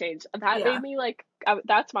want it to change. That made me like,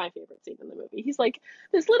 that's my favorite scene in the movie. He's like,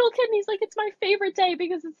 this little kid, and he's like, it's my favorite day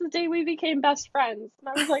because it's the day we became best friends. And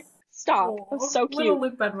I was like, stop. That's so cute. Little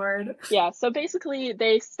Luke Benward. Yeah, so basically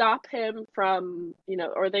they stop him from,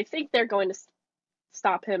 or they think they're going to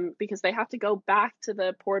stop him because they have to go back to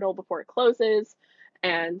the portal before it closes.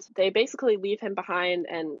 and they basically leave him behind,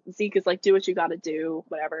 and Zeke is like, do what you gotta do,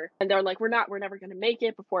 whatever. And they're like, we're never gonna make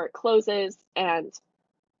it before it closes. And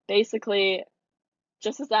basically,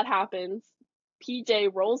 just as that happens, PJ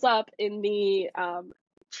rolls up in the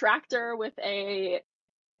tractor with a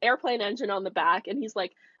airplane engine on the back, and he's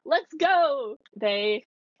like, let's go. They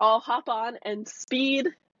all hop on and speed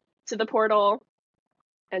to the portal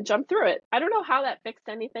and jump through it. I don't know how that fixed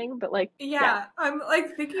anything, but like, yeah. I'm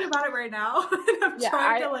like thinking about it right now. And I'm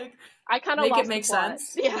trying to like I kind of make it make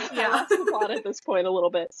sense. Yeah, I lost the plot at this point a little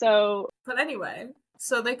bit. So, but anyway,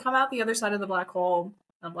 so they come out the other side of the black hole.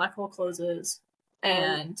 The black hole closes,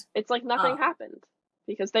 and it's like nothing happened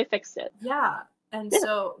because they fixed it. Yeah, and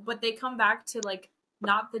so, but they come back to like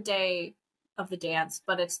not the day of the dance,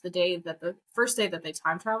 but it's the first day that they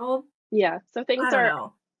time traveled. Yeah, so things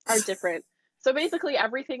are different. So basically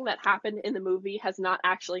everything that happened in the movie has not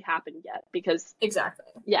actually happened yet because... Exactly.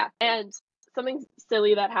 Yeah, and something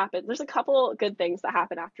silly that happened. There's a couple good things that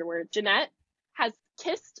happen afterward. Jeanette has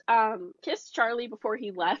kissed Charlie before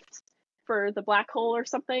he left for the black hole or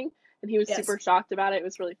something, and he was super shocked about it. It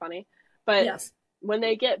was really funny. But when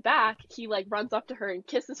they get back, he like runs up to her and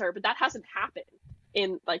kisses her, but that hasn't happened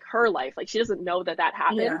in like her life. Like she doesn't know that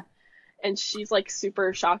happened. Yeah. And she's like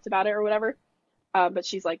super shocked about it or whatever. But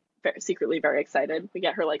she's like secretly very excited. We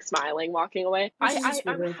get her like smiling, walking away. I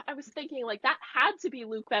was thinking like that had to be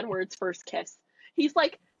Luke Benward's first kiss. He's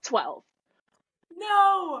like 12.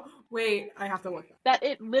 No, wait, I have to look. That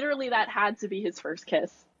had to be his first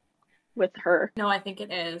kiss with her. No, I think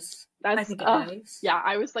it is. I think it is. Yeah,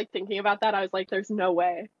 I was like thinking about that. I was like, there's no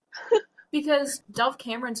way. Because Dove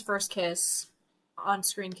Cameron's first kiss,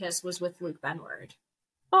 on-screen kiss, was with Luke Benward.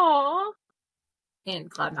 Aww. In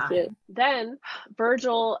Cloud 9. Then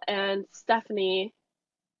Virgil and Stephanie,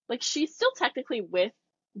 like she's still technically with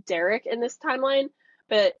Derek in this timeline,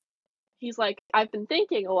 but he's like, I've been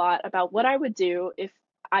thinking a lot about what I would do if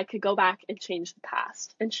I could go back and change the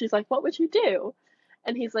past. And she's like, what would you do?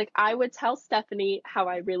 And he's like, I would tell Stephanie how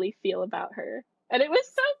I really feel about her. And it was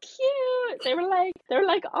so cute. They were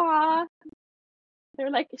like, aw. They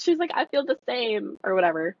were like, she's like, I feel the same or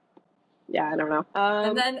whatever. Yeah, I don't know.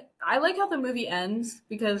 And then I like how the movie ends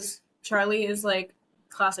because Charlie is like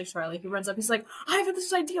classic Charlie. He runs up. He's like, I have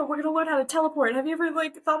this idea. We're gonna learn how to teleport. Have you ever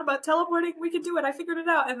like thought about teleporting? We can do it. I figured it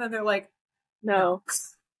out. And then they're like, no.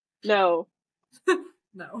 No.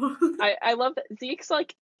 I love that Zeke's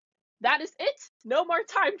like, that is it. No more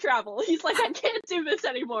time travel. He's like, I can't do this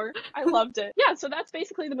anymore. I loved it. Yeah, so that's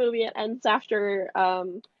basically the movie. It ends after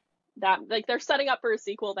that, like, they're setting up for a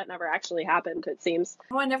sequel that never actually happened, it seems.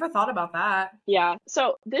 Oh, I never thought about that. Yeah.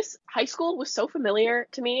 So this high school was so familiar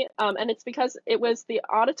to me, and it's because it was the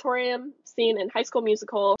auditorium scene in High School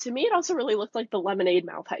Musical. To me, it also really looked like the Lemonade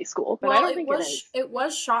Mouth High School, but I don't think it is. It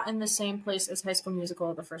was shot in the same place as High School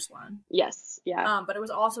Musical, the first one. Yes, yeah. But it was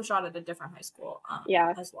also shot at a different high school,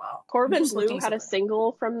 as well. Corbin Bleu had a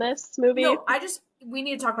single from this movie. No, we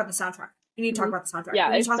need to talk about the soundtrack. We need to talk about the soundtrack. Yeah,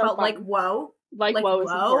 we need to talk about, like, Whoa. Like Whoa is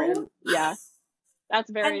important. Yeah. That's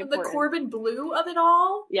very important. And the Corbin Bleu of it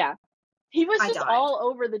all. Yeah. He was just all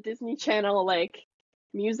over the Disney Channel, like,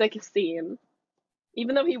 music scene.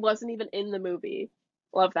 Even though he wasn't even in the movie.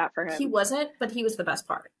 Love that for him. He wasn't, but he was the best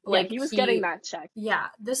part. Like, he was getting that check. Yeah.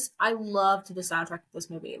 I loved the soundtrack of this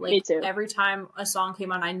movie. Like, me too. Every time a song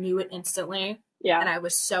came on, I knew it instantly. Yeah. And I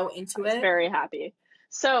was so into it. I was very happy.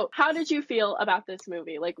 So, how did you feel about this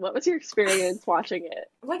movie? Like, what was your experience watching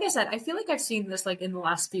it? Like I said, I feel like I've seen this, like, in the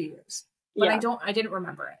last few years. But I didn't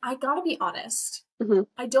remember it. I gotta be honest. Mm-hmm.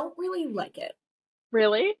 I don't really like it.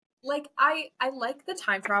 Really? Like, I like the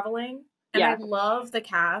time traveling. And I love the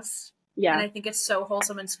cast. Yeah. And I think it's so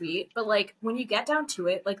wholesome and sweet. But, like, when you get down to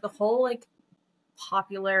it, like, the whole, like,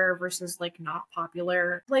 popular versus like not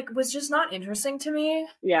popular was just not interesting to me.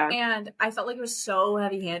 Yeah. And I felt like it was so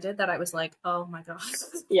heavy-handed that I was like, oh my gosh.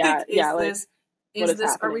 Yeah.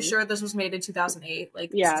 Are we sure this was made in 2008?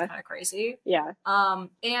 Like, this is kind of crazy. Yeah.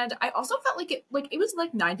 And I also felt like it was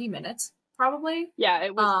like 90 minutes probably. Yeah,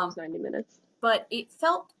 it was 90 minutes. But it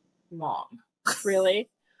felt long. Really?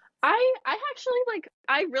 I actually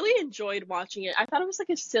I really enjoyed watching it. I thought it was like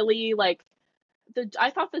a silly I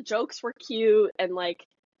thought the jokes were cute and like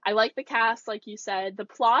I like the cast, like you said. The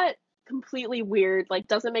plot completely weird, like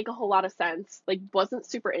doesn't make a whole lot of sense. Like wasn't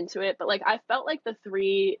super into it, but like I felt like the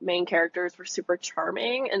three main characters were super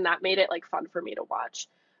charming and that made it like fun for me to watch.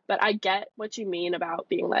 But I get what you mean about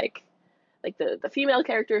being like the female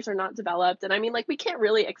characters are not developed, and I mean like we can't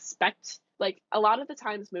really expect, like a lot of the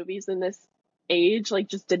times movies in this age like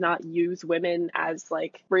just did not use women as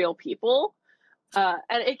like real people.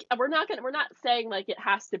 we're not saying like it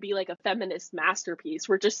has to be like a feminist masterpiece.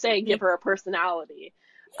 We're just saying give her a personality.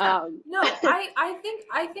 Yeah. No, I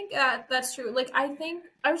think that's true. Like,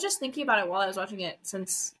 I was just thinking about it while I was watching it,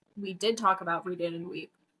 since we did talk about Read It and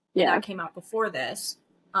Weep. And that came out before this.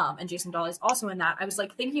 And Jason Dolley's also in that. I was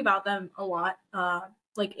like thinking about them a lot,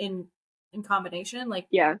 like in combination, like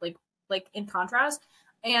in contrast.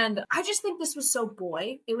 And I just think this was so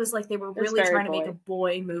boy. It was like they were really trying to make a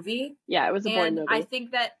boy movie. Yeah, it was a boy movie. I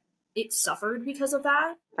think that it suffered because of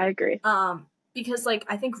that. I agree. Because like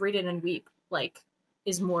I think Read It and Weep like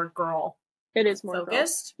is more girl. It is more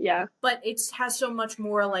focused. Girl. Yeah. But it has so much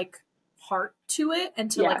more like heart to it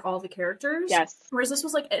and to like all the characters. Yes. Whereas this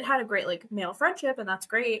was like it had a great like male friendship, and that's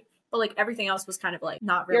great. But like everything else was kind of like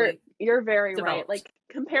not really. You're very developed. Right. Like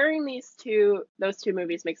comparing those two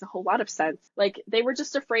movies makes a whole lot of sense. Like they were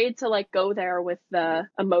just afraid to like go there with the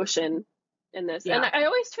emotion in this. Yeah. And I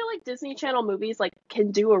always feel like Disney Channel movies like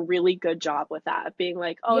can do a really good job with that, being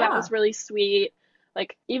like, oh, that was really sweet.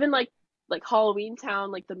 Like even like Halloween Town,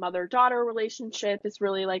 like the mother-daughter relationship is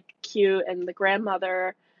really like cute, and the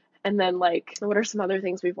grandmother. And then, like, what are some other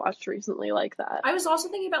things we've watched recently like that? I was also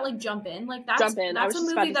thinking about, like, Jump In. Like, that's a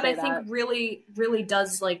movie that I think really, really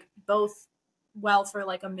does, like, both well for,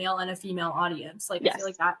 like, a male and a female audience. Like, I feel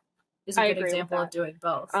like that is a good example of doing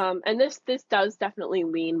both. And this does definitely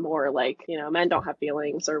lean more, like, you know, men don't have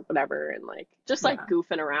feelings or whatever, and, like, just, like,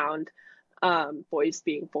 goofing around. Boys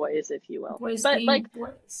being boys, if you will.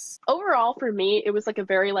 Boys. Overall, for me, it was, like, a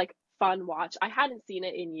very, like, fun watch. I hadn't seen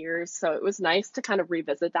it in years, so it was nice to kind of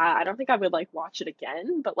revisit that. I don't think I would like watch it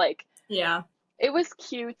again, but like it was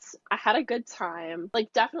cute. I had a good time.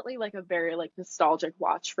 Like definitely like a very like nostalgic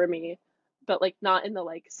watch for me, but like not in the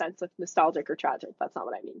like sense of nostalgic or tragic. That's not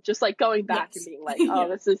what I mean. Just like going back and being like, oh,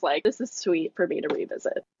 this is sweet for me to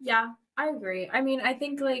revisit. Yeah, I agree. I mean, I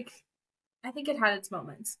think it had its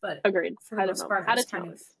moments, but agreed. For the most part, for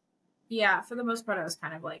the most part, I was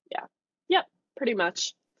kind of like yep, pretty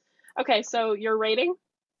much. Okay, so your rating?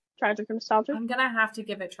 Tragic or nostalgic? I'm gonna have to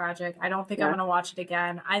give it tragic. I don't think I'm gonna watch it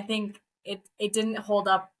again. I think it didn't hold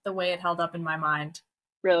up the way it held up in my mind.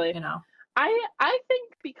 Really? You know. I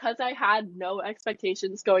think because I had no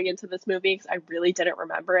expectations going into this movie, because I really didn't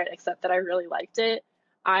remember it, except that I really liked it,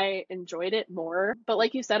 I enjoyed it more. But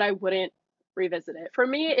like you said, I wouldn't revisit it. For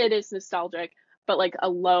me, it is nostalgic, but like a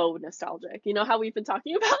low nostalgic. You know how we've been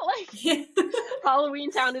talking about like Halloween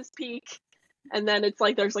Town is peak. And then it's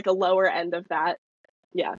like there's like a lower end of that.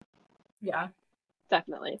 Yeah. Yeah.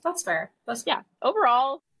 Definitely. That's fair.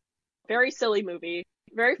 Overall, very silly movie.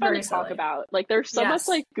 Very fun to talk about. Like there's so much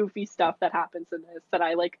like goofy stuff that happens in this that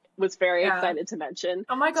I like was very excited to mention.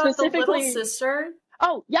 Oh my god, the little sister.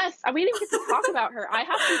 Oh yes, we didn't get to talk about her. I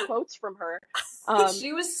have some quotes from her.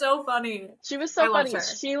 She was so funny. She was so funny.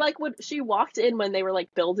 She walked in when they were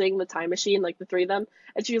like building the time machine, like the three of them,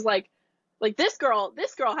 and she was like this girl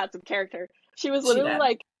had some character. She was literally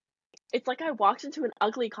like, it's like I walked into an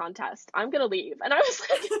ugly contest. I'm gonna leave. And I was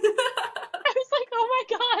like, oh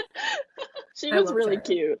my god. She was really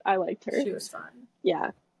cute. I liked her. She was fun.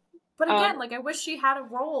 Yeah. But again, like I wish she had a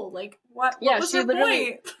role. Like what was her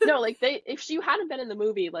point? No, like if she hadn't been in the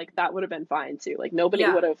movie, like that would have been fine too. Like nobody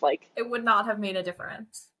would have like it would not have made a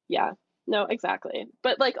difference. Yeah. No, exactly.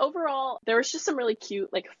 But like overall, there was just some really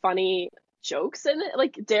cute, like funny jokes in it.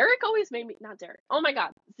 Like oh my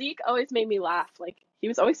god, Zeke always made me laugh. Like he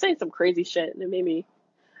was always saying some crazy shit, and it made me,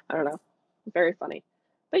 I don't know, very funny.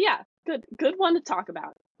 But yeah, good one to talk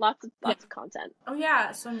about. Lots of content. Oh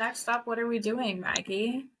yeah, so next up, what are we doing,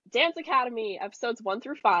 Maggie? Dance Academy episodes 1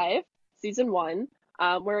 through 5, season 1.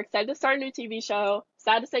 We're excited to start a new TV show.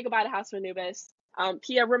 Sad to say goodbye to House of Anubis.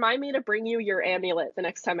 Pia, remind me to bring you your amulet the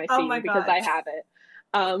next time I see you, because I have it.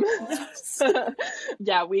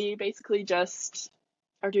 Yeah, we basically just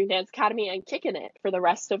are doing Dance Academy and kicking it for the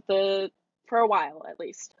rest of for a while at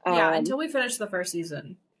least. Until we finish the first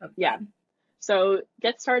season. So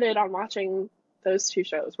get started on watching those two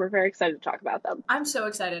shows. We're very excited to talk about them. I'm so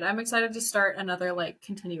excited. I'm excited to start another like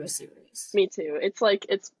continuous series. Me too. It's like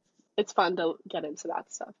it's fun to get into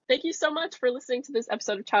that stuff. Thank you so much for listening to this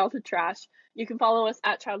episode of Childhood Trash. You can follow us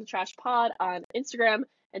at Childhood Trash Pod on Instagram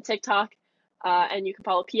and TikTok. And you can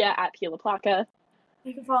follow Pia at Pia LaPlaca.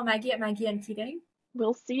 You can follow Maggie at Maggie and Keating.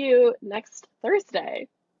 We'll see you next Thursday.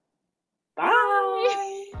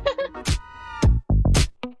 Bye.